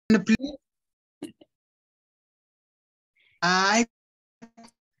I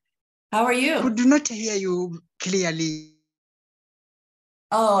How are you? could not hear you clearly.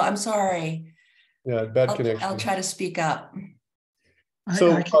 Oh, I'm sorry. Yeah, bad connection. I'll try to speak up.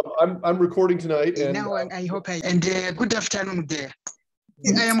 So I'm recording tonight, and Now I hope good afternoon there.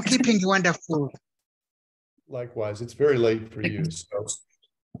 I am keeping you wonderful. Likewise, it's very late for you.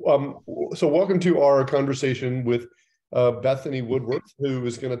 So welcome to our conversation with Bethany Woodworth, who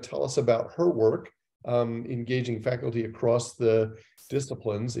is going to tell us about her work engaging faculty across the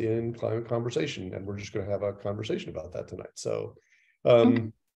disciplines in climate conversation, and we're just going to have a conversation about that tonight. So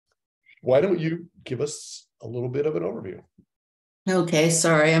why don't you give us a little bit of an overview? Okay,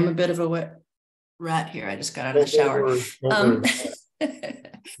 sorry, I'm a bit of a wet rat here. I just got out of the shower. Don't worry.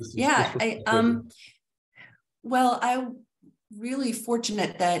 Yeah, well, I'm really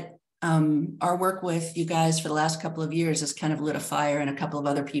fortunate that our work with you guys for the last couple of years has kind of lit a fire in a couple of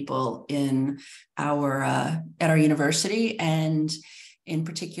other people in our at our university, and in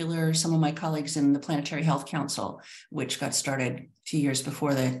particular, some of my colleagues in the Planetary Health Council, which got started a few years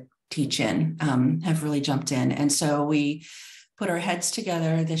before the teach-in, have really jumped in. And so we put our heads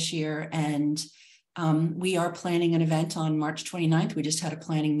together this year, and we are planning an event on March 29th. We just had a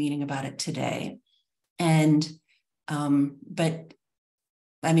planning meeting about it today. And, but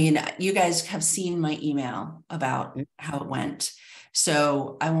I mean, you guys have seen my email about how it went.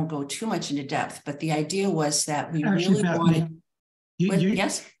 So I won't go too much into depth, but the idea was that we really wanted...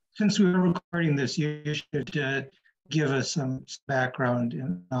 Yes? Since we were recording this, you should give us some background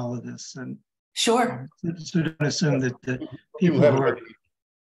in all of this. And sure. So don't assume that the people who are...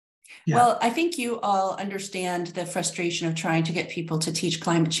 Yeah. Well, I think you all understand the frustration of trying to get people to teach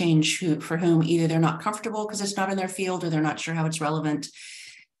climate change for whom either they're not comfortable because it's not in their field or they're not sure how it's relevant.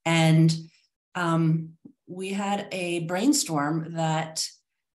 And we had a brainstorm that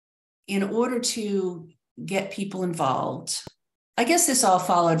in order to get people involved, I guess this all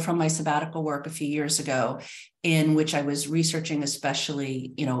followed from my sabbatical work a few years ago, in which I was researching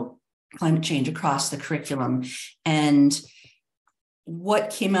especially, climate change across the curriculum. And what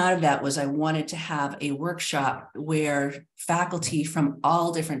came out of that was I wanted to have a workshop where faculty from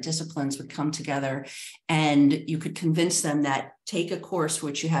all different disciplines would come together, and you could convince them that take a course for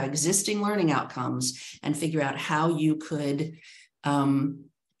which you have existing learning outcomes and figure out how you could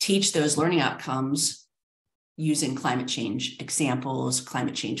teach those learning outcomes using climate change examples,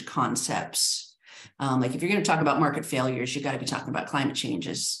 climate change concepts. Like if you're going to talk about market failures, you got to be talking about climate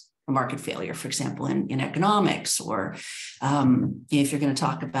changes. Market failure, for example, in economics, or if you're going to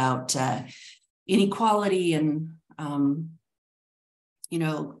talk about inequality and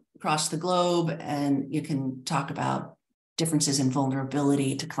across the globe, and you can talk about differences in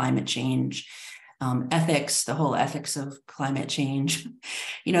vulnerability to climate change, ethics, the whole ethics of climate change.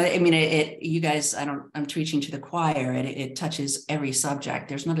 You guys, I'm preaching to the choir. It touches every subject.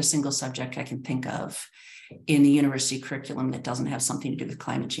 There's not a single subject I can think of in the university curriculum that doesn't have something to do with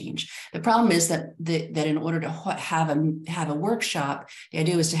climate change. The problem is that in order to have a workshop, the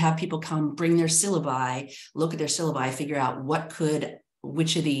idea was to have people come, bring their syllabi, look at their syllabi, figure out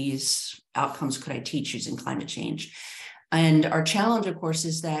which of these outcomes could I teach using climate change. And our challenge, of course,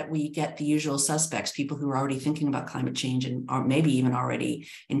 is that we get the usual suspects, people who are already thinking about climate change and are maybe even already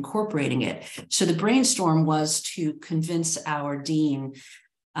incorporating it. So the brainstorm was to convince our dean,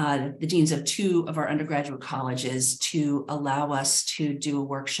 the deans of two of our undergraduate colleges, to allow us to do a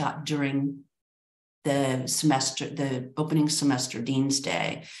workshop during the semester, the opening semester Dean's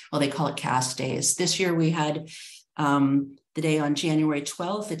Day. Well, they call it CAS days. This year we had the day on January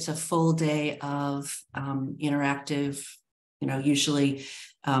 12th. It's a full day of interactive, usually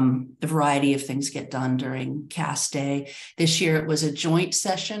a variety of things get done during CAS Day. This year it was a joint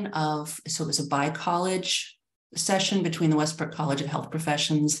session so it was a bi-college session between the Westbrook College of Health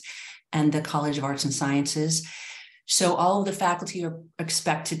Professions and the College of Arts and Sciences. So all of the faculty are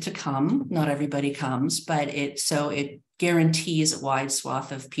expected to come. Not everybody comes, but it guarantees a wide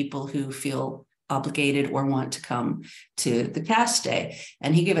swath of people who feel obligated or want to come to the CAS Day.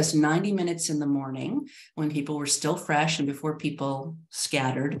 And he gave us 90 minutes in the morning when people were still fresh and before people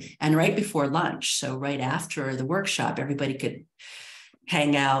scattered, and right before lunch. So right after the workshop, everybody could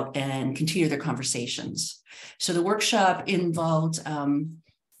hang out and continue their conversations. So the workshop involved,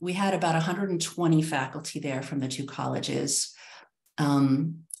 we had about 120 faculty there from the two colleges.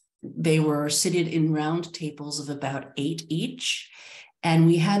 They were seated in round tables of about 8 each, and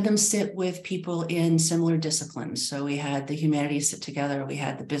we had them sit with people in similar disciplines. So we had the humanities sit together, we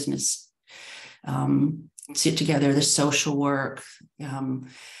had the business sit together, the social work, and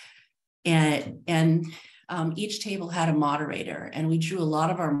each table had a moderator, and we drew a lot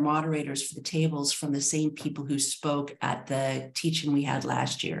of our moderators for the tables from the same people who spoke at the teach-in we had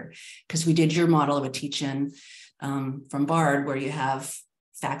last year, because we did your model of a teach-in from BARD, where you have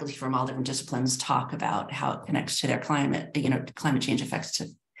faculty from all different disciplines talk about how it connects to their climate, climate change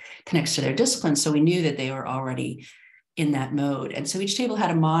connects to their discipline. So we knew that they were already in that mode. And so each table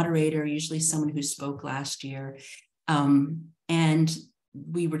had a moderator, usually someone who spoke last year. And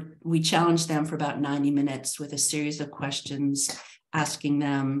we challenged them for about 90 minutes with a series of questions, asking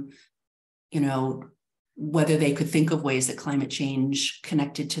them, whether they could think of ways that climate change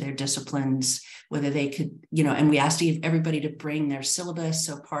connected to their disciplines, whether they could, and we asked everybody to bring their syllabus.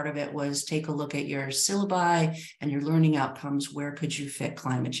 So part of it was take a look at your syllabi and your learning outcomes. Where could you fit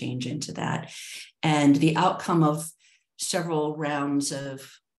climate change into that? And the outcome of several rounds of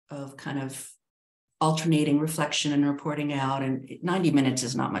kind of alternating reflection and reporting out, and 90 minutes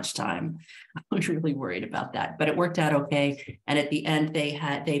is not much time. I was really worried about that, but it worked out okay. And at the end,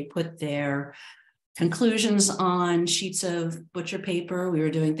 they put their conclusions on sheets of butcher paper. We were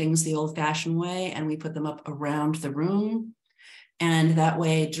doing things the old-fashioned way, and we put them up around the room. And that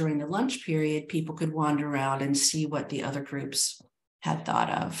way, during the lunch period, people could wander around and see what the other groups had thought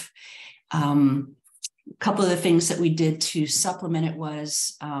of. A couple of the things that we did to supplement it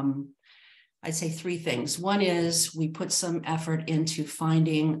was, I'd say 3 things. One is we put some effort into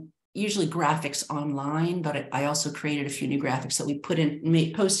finding usually graphics online, but I also created a few new graphics that we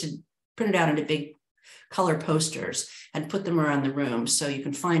printed out into big color posters and put them around the room. So you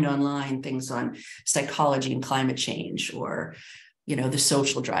can find online things on psychology and climate change, or, the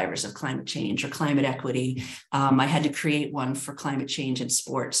social drivers of climate change or climate equity. I had to create one for climate change in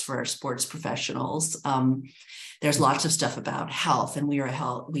sports for our sports professionals. There's lots of stuff about health, and we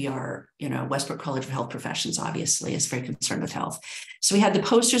are, Westbrook College of Health Professions obviously is very concerned with health. So we had the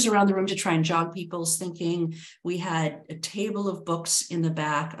posters around the room to try and jog people's thinking. We had a table of books in the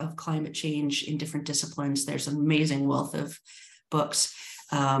back of climate change in different disciplines. There's an amazing wealth of books.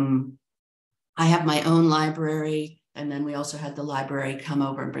 I have my own library, and then we also had the library come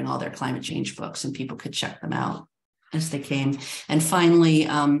over and bring all their climate change books, and people could check them out as they came. And finally,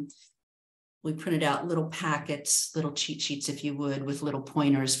 we printed out little packets, little cheat sheets, if you would, with little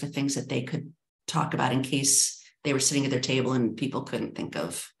pointers for things that they could talk about in case they were sitting at their table and people couldn't think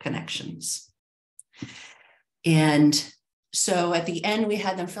of connections. And so at the end, we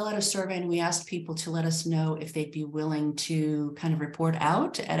had them fill out a survey, and we asked people to let us know if they'd be willing to kind of report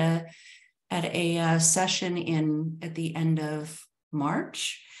out at a session at the end of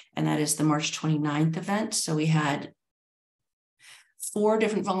March, and that is the March 29th event. So we had 4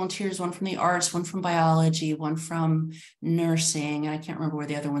 different volunteers, one from the arts, one from biology, one from nursing, and I can't remember where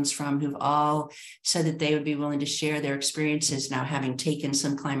the other one's from, who've all said that they would be willing to share their experiences now having taken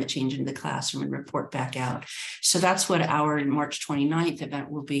some climate change into the classroom and report back out. So that's what our March 29th event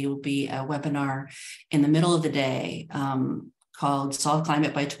will be. It will be a webinar in the middle of the day called Solve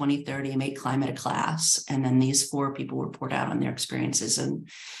Climate by 2030, Make Climate a Class. And then these 4 people report out on their experiences,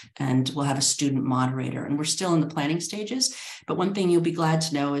 and we'll have a student moderator. And we're still in the planning stages. But one thing you'll be glad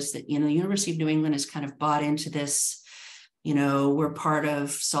to know is that, the University of New England has kind of bought into this. We're part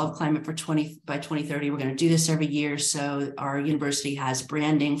of Solve Climate by 2030. We're going to do this every year. So our university has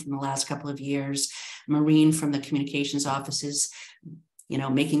branding from the last couple of years, Maureen from the communications offices,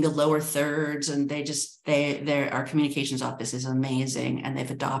 making the lower thirds, and our communications office is amazing, and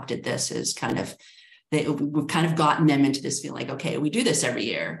they've adopted this as we've kind of gotten them into this feeling like, okay, we do this every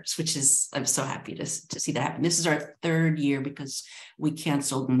year, which is, I'm so happy to see that happen. This is our 3rd year because we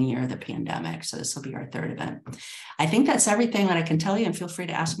canceled in the year of the pandemic. So this will be our 3rd event. I think that's everything that I can tell you, and feel free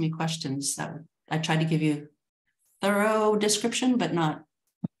to ask me questions. I tried to give you thorough description, but not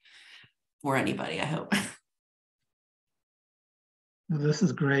for anybody, I hope. This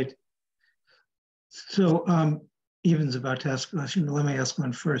is great. So Evan's about to ask a question. Let me ask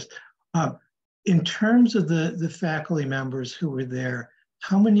one first. In terms of the faculty members who were there,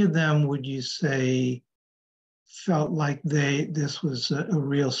 how many of them would you say felt like this was a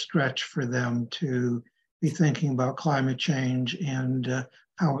real stretch for them to be thinking about climate change and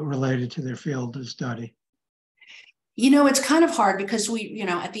how it related to their field of study? It's kind of hard because we,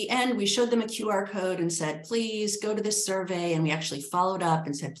 at the end, we showed them a QR code and said, please go to this survey. And we actually followed up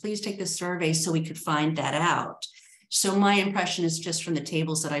and said, please take this survey so we could find that out. So my impression is just from the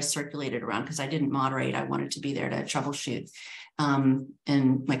tables that I circulated around, because I didn't moderate, I wanted to be there to troubleshoot.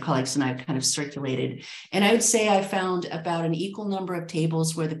 And my colleagues and I kind of circulated. And I would say I found about an equal number of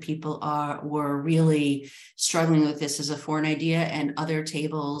tables where the people were really struggling with this as a foreign idea, and other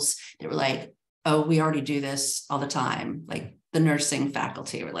tables that were like, oh, we already do this all the time. Like the nursing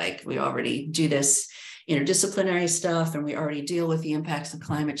faculty were like, we already do this, interdisciplinary stuff, and we already deal with the impacts of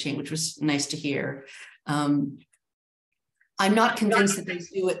climate change, which was nice to hear. I'm not convinced that they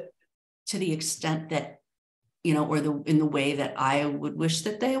do it to the extent that, or in the way that I would wish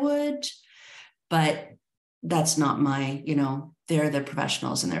that they would, but that's not my, they're the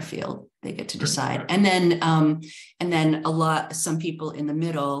professionals in their field. They get to decide. And then some people in the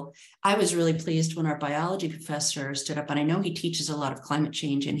middle. I was really pleased when our biology professor stood up, and I know he teaches a lot of climate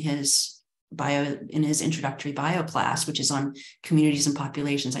change in his introductory bio class, which is on communities and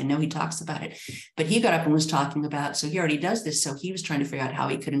populations. I know he talks about it, but he got up and was talking about, so he already does this. So he was trying to figure out how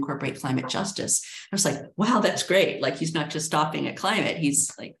he could incorporate climate justice. I was like, wow, that's great. Like, he's not just stopping at climate.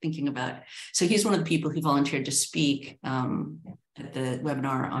 He's like thinking about, so he's one of the people who volunteered to speak at the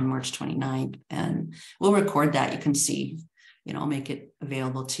webinar on March 29th, and we'll record that. You can see, I'll make it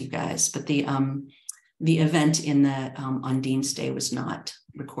available to you guys, but the event in the on Dean's Day was not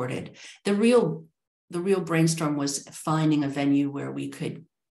recorded. The real brainstorm was finding a venue where we could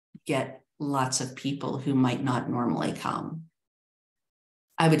get lots of people who might not normally come.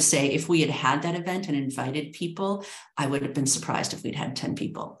 I would say if we had that event and invited people, I would have been surprised if we'd had 10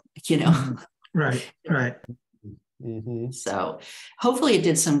 people, Right. Mm-hmm. So hopefully it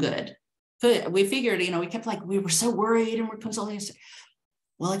did some good. But we figured, we kept we were so worried and we're consulting.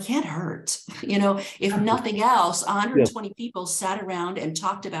 Well, it can't hurt. If nothing else, 120 people sat around and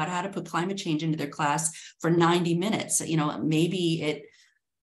talked about how to put climate change into their class for 90 minutes. Maybe it,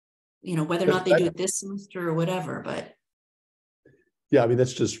 whether or not they do it this semester or whatever, but. Yeah, I mean,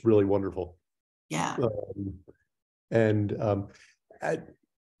 that's just really wonderful. Yeah.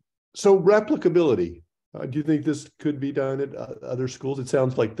 So replicability, do you think this could be done at other schools? It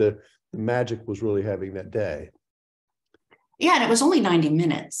sounds like the magic was really having that day. Yeah, and it was only 90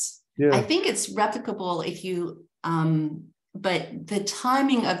 minutes. Yeah. I think it's replicable if you, but the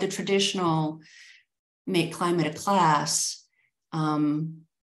timing of the traditional make climate a class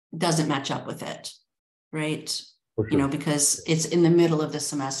doesn't match up with it, right? Sure. Because it's in the middle of the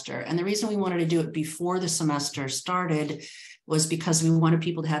semester. And the reason we wanted to do it before the semester started was because we wanted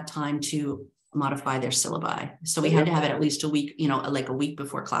people to have time to modify their syllabi. So we had to have it at least a week, like a week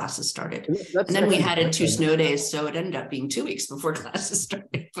before classes started. And then we had 2 snow days, so it ended up being 2 weeks before classes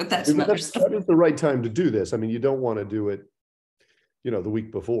started. But that's another story. That is the right time to do this. I mean, you don't want to do it, the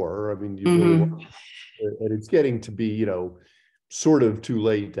week before. I mean, you really want to, and it's getting to be, sort of too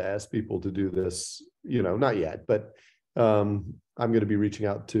late to ask people to do this. Not yet, but I'm going to be reaching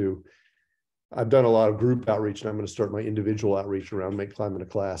out to. I've done a lot of group outreach, and I'm going to start my individual outreach around Make Climate a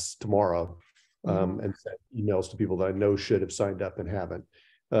Class tomorrow. And send emails to people that I know should have signed up and haven't,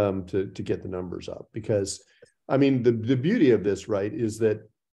 to get the numbers up. Because, I mean, the beauty of this, right, is that,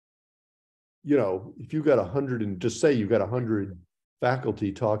 if you've got 100 and just say you've got 100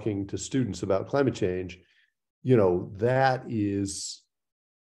 faculty talking to students about climate change, that is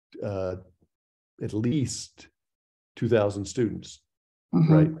at least 2,000 students,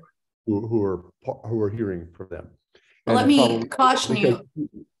 right, who are hearing from them. Well, let me caution you.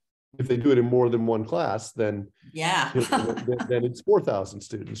 If they do it in more than one class, then then it's 4,000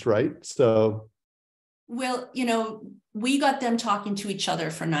 students, right? So, well, we got them talking to each other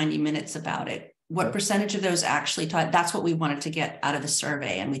for 90 minutes about it. What percentage of those actually taught? That's what we wanted to get out of the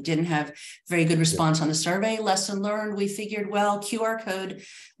survey, and we didn't have very good response on the survey. Lesson learned. We figured, well, QR code,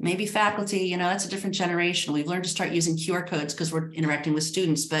 maybe faculty. That's a different generation. We've learned to start using QR codes because we're interacting with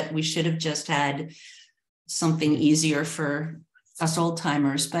students, but we should have just had something easier for us old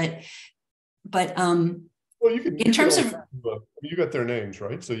timers, but well, in terms of you got their names,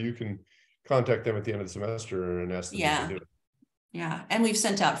 right? So you can contact them at the end of the semester and ask them to do it. Yeah, and we've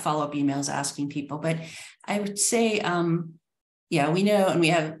sent out follow-up emails asking people, but I would say, we know, and we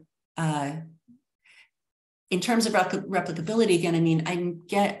have, in terms of replicability, again, I mean,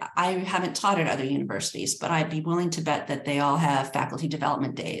 I haven't taught at other universities, but I'd be willing to bet that they all have faculty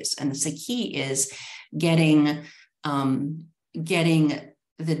development days, and the key is getting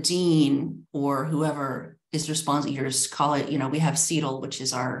the dean or whoever is responsible, yours call it, we have CETL, which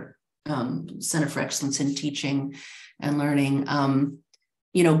is our Center for Excellence in Teaching and Learning,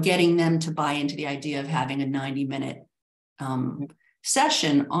 getting them to buy into the idea of having a 90-minute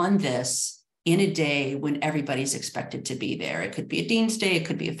session on this in a day when everybody's expected to be there. It could be a dean's day, it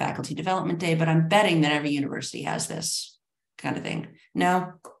could be a faculty development day, but I'm betting that every university has this kind of thing.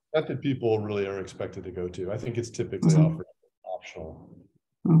 No? Not that people really are expected to go to. I think it's typically offered optional.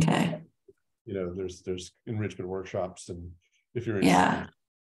 Okay. There's enrichment workshops, and if you're interested.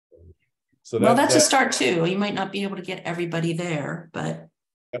 So that's a start too. You might not be able to get everybody there, but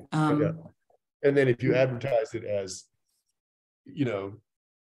and then if you advertise it as,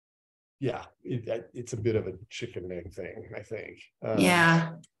 yeah, it's a bit of a chicken and egg thing, I think.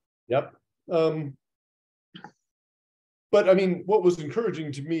 Yeah. Yep. But I mean, what was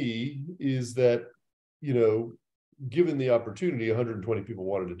encouraging to me is that, you know, given the opportunity, 120 people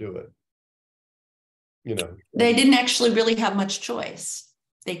wanted to do it. You know, They didn't actually really have much choice.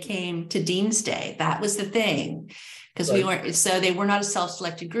 They came to Dean's Day. That was the thing, because right. we weren't, so they were not a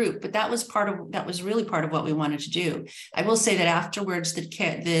self-selected group, but that was really part of what we wanted to do. I will say that afterwards,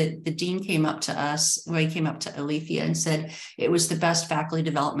 the dean came up to us, he came up to Alethea and said it was the best faculty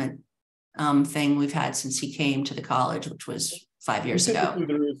development thing we've had since he came to the college, which was 5 years ago.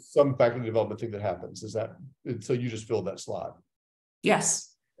 There is some faculty development thing that happens. Is that, so you just filled that slot?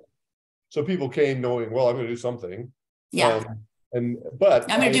 Yes. So people came knowing, well, I'm going to do something. Yeah.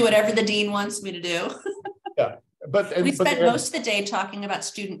 But I'm going to do whatever the dean wants me to do. Yeah. We spent most of the day talking about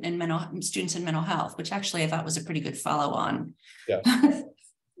students in mental health, which actually I thought was a pretty good follow on. Yeah. It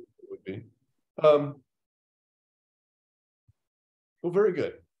would be. Well, very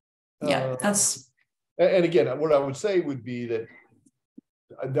good. Yeah, that's. And again, what I would say would be that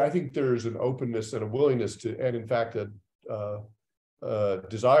I think there's an openness and a willingness to, and in fact, a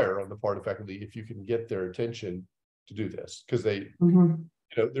desire on the part of faculty, if you can get their attention to do this, because they, you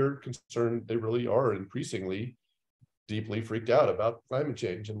know, they're concerned. They really are increasingly deeply freaked out about climate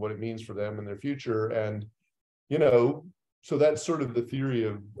change and what it means for them and their future. And, you know, so that's sort of the theory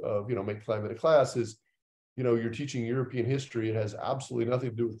of you know, make climate a class is, you know, you're teaching European history. It has absolutely nothing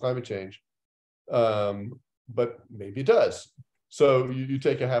to do with climate change. But maybe it does. So you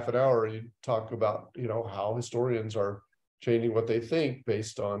take a half an hour and you talk about, you know, how historians are changing what they think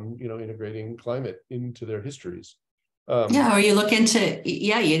based on, you know, integrating climate into their histories. Yeah, or you look into,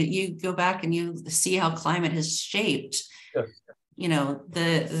 you go back and you see how climate has shaped, you know,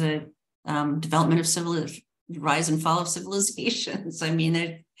 the development of rise and fall of civilizations. I mean,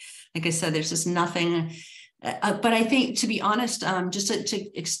 like I said, there's just nothing. But I think, to be honest, just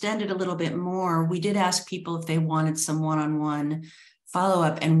to extend it a little bit more, we did ask people if they wanted some one-on-one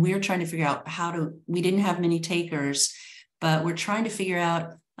follow-up, and we're trying to figure out we didn't have many takers, but we're trying to figure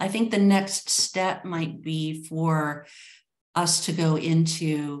out, I think the next step might be for us to go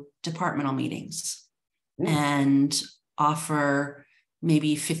into departmental meetings and offer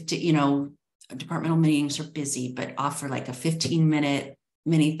maybe 50, you know, departmental meetings are busy, but offer like a 15-minute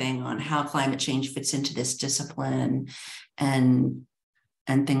mini thing on how climate change fits into this discipline and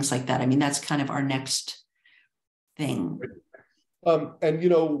things like that. I mean, that's kind of our next thing. And, you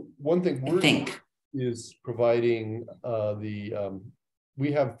know, one thing we're doing is providing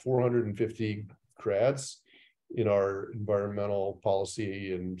we have 450 grads in our environmental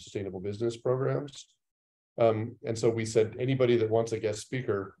policy and sustainable business programs. And so we said, anybody that wants a guest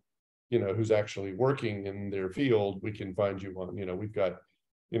speaker, you know, who's actually working in their field, we can find you one. You know, we've got,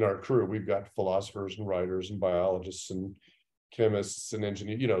 in our crew, we've got philosophers and writers and biologists and chemists and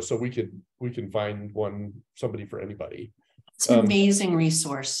engineers, you know, so we can find somebody for anybody. It's an amazing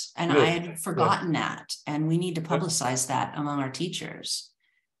resource. And I had forgotten that, and we need to publicize that among our teachers.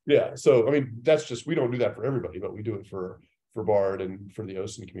 Yeah. So, I mean, that's just, we don't do that for everybody, but we do it for BARD and for the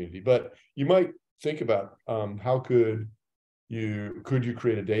OSIN community. But you might think about how could you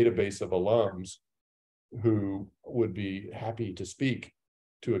create a database of alums who would be happy to speak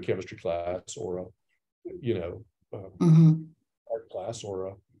to a chemistry class or a, you know, art class or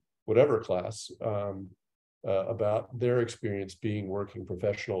a whatever class about their experience being working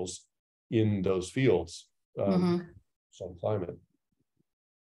professionals in those fields, some climate.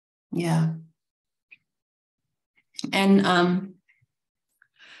 Yeah. And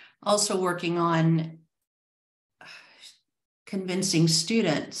also working on convincing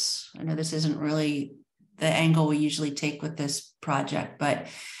students. I know this isn't really the angle we usually take with this project, but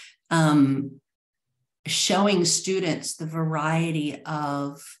showing students the variety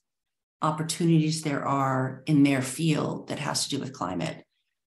of opportunities there are in their field that has to do with climate.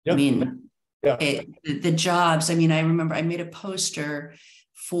 I mean, the jobs, I mean, I remember I made a poster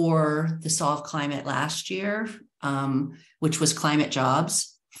for the Solve Climate last year, which was climate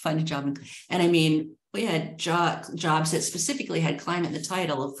jobs, find a job. And I mean, we had jobs that specifically had climate in the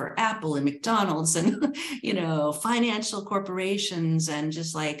title for Apple and McDonald's and, you know, financial corporations. And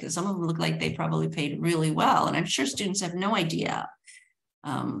just like some of them look like they probably paid really well. And I'm sure students have no idea.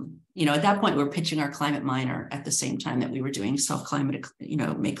 You know, at that point, we were pitching our climate minor at the same time that we were doing Climate, you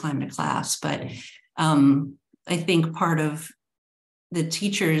know, make climate a class. But I think part of the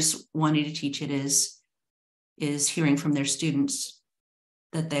teachers wanting to teach it is hearing from their students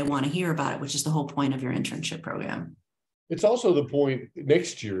that they want to hear about it, which is the whole point of your internship program. It's also the point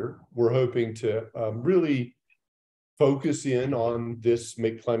next year, we're hoping to really focus in on this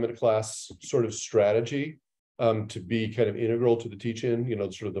Make Climate a Class sort of strategy to be kind of integral to the teach-in,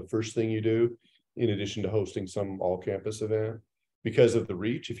 sort of the first thing you do, in addition to hosting some all-campus event, because of the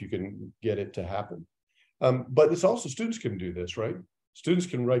reach, if you can get it to happen. But it's also, students can do this, right? Students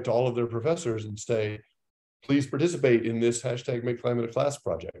can write to all of their professors and say, please participate in this hashtag Make Climate a Class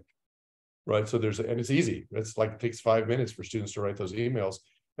project, right? So and it's easy. It's like, it takes 5 minutes for students to write those emails.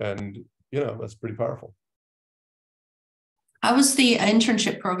 And, that's pretty powerful. How is the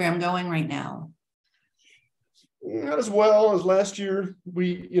internship program going right now? Not as well as last year.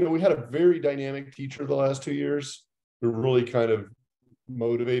 We had a very dynamic teacher the last 2 years who really kind of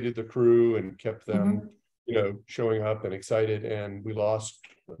motivated the crew and kept them, showing up and excited, and we lost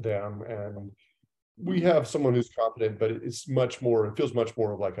them. And we have someone who's competent, but it feels much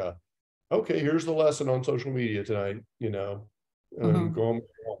more of like okay, here's the lesson on social media tonight, and go home.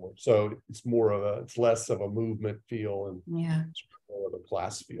 So it's less of a movement feel and more of a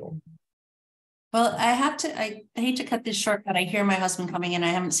class feel. Well, I hate to cut this short, but I hear my husband coming in. I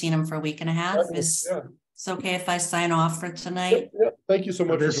haven't seen him for a week and a half. It's okay if I sign off for tonight? Yeah. Thank you so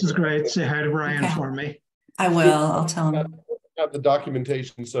much. This is great. Say hi to Brian for me. I will. I'll tell him. Have the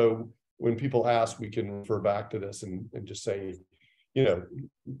documentation, so when people ask, we can refer back to this and just say,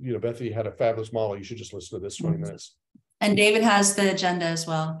 Bethany had a fabulous model. You should just listen to this 20 minutes. And David has the agenda as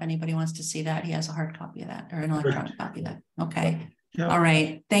well. If anybody wants to see that, he has a hard copy of that, or an electronic copy of that. Okay. Yep. All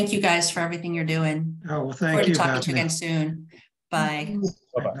right. Thank you guys for everything you're doing. Oh, well, thank you. Talking to you again soon. Bye.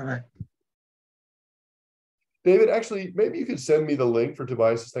 Bye-bye. David, actually, maybe you could send me the link for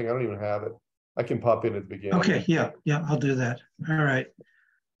Tobias's thing. I don't even have it. I can pop in at the beginning. Okay. Yeah. I'll do that. All right.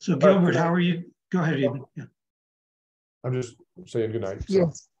 So Gilbert, how are you? Go ahead, Eben. Yeah. I'm just saying good night.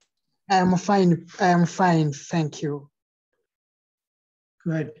 Yes, I am fine. I am fine. Thank you.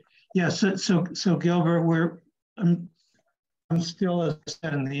 Good. Yeah. So Gilbert, I'm still, as I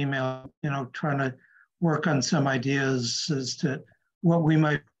said in the email, trying to work on some ideas as to what we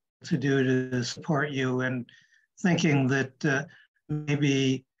might to do to support you, and thinking that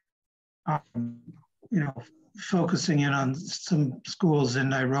maybe, focusing in on some schools in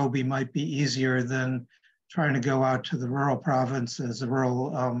Nairobi might be easier than trying to go out to the rural provinces, the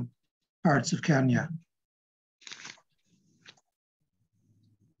rural parts of Kenya.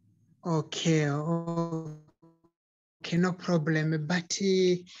 Okay, no problem. But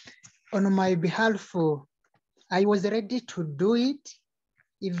on my behalf, I was ready to do it,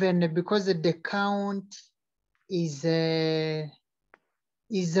 even because the count is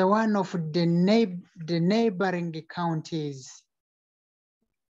one of the neighboring counties.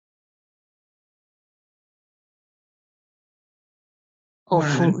 Of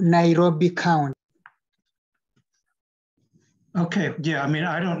Nairobi County. Okay, yeah, I mean,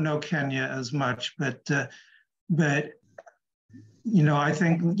 I don't know Kenya as much, but I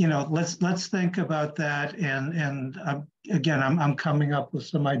think, let's think about that. And again, I'm coming up with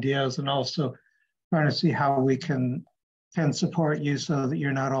some ideas, and also trying to see how we can support you so that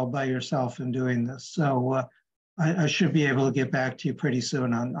you're not all by yourself in doing this. So I should be able to get back to you pretty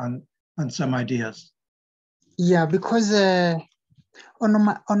soon on some ideas. Yeah, because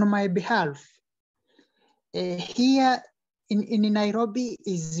on my behalf, here in Nairobi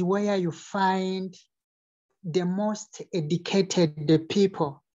is where you find the most educated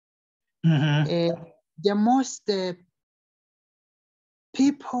people. The most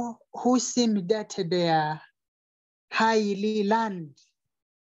people who seem that they are highly learned.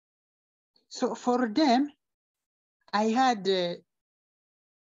 So for them, I had a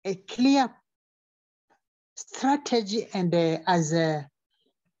clear strategy, and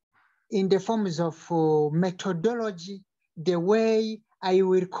in the forms of methodology, the way I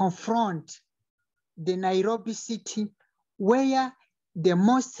will confront the Nairobi city, where the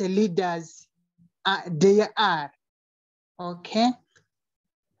most leaders they are. Okay,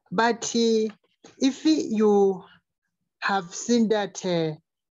 but if you have seen that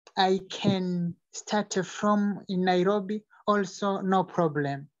I can start from in Nairobi, also no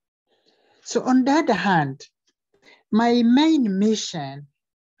problem. So on the other hand, my main mission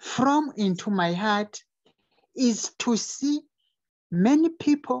from into my heart is to see many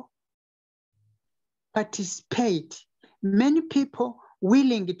people participate, many people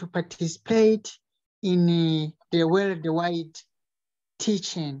willing to participate in the worldwide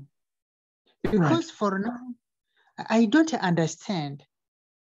teaching. Because for now, I don't understand.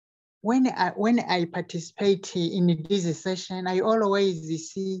 When I participate in this session, I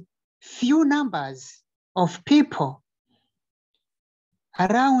always see few numbers of people,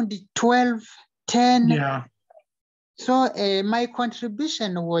 around 12, 10. Yeah. So my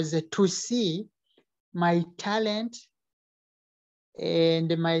contribution was to see my talent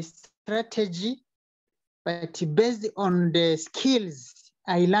and my strategy, but based on the skills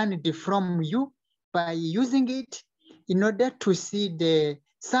I learned from you by using it in order to see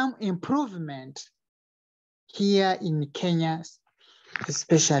some improvement here in Kenya,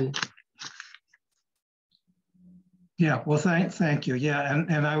 especially. Yeah, well, thank you. Yeah,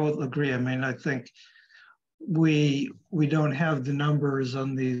 and I will agree. I mean, I think we don't have the numbers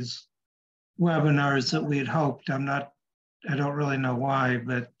on these webinars that we had hoped. I don't really know why,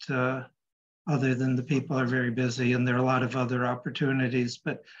 but other than the people are very busy and there are a lot of other opportunities.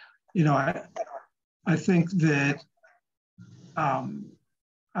 But, you know, I think that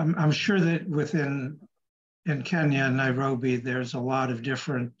I'm sure that in Kenya, Nairobi, there's a lot of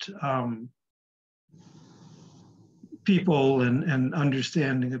different people and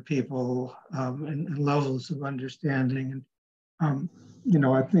understanding of people and levels of understanding. And, you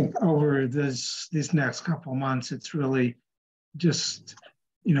know, I think over these next couple of months, it's really just,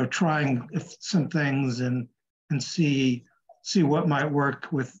 you know, trying some things and see what might work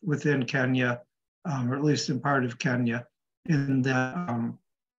within Kenya, or at least in part of Kenya. And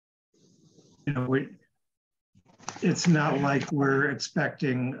you know, it's not like we're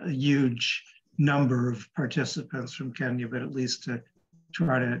expecting a huge number of participants from Kenya, but at least to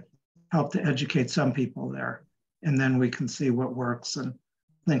try to help to educate some people there. And then we can see what works and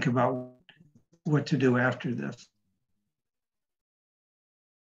think about what to do after this.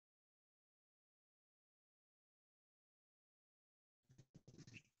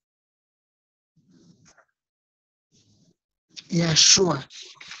 Yeah, sure.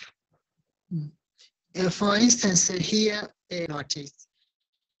 For instance, here, notice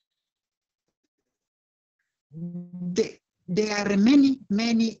there are many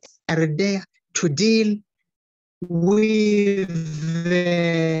are there to deal with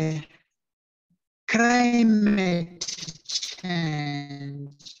the climate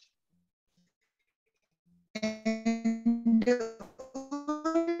change.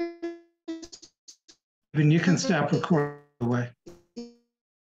 And you can stop recording away.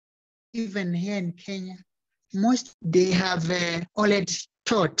 Even here in Kenya, most they have already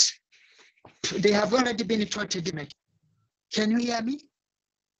taught. They have already been taught to do it. Can you hear me?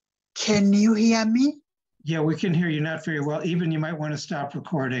 Can you hear me? Yeah, we can hear you not very well. Even you might want to stop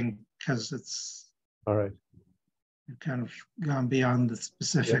recording because it's all right. kind of gone beyond the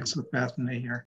specifics with Bethany here.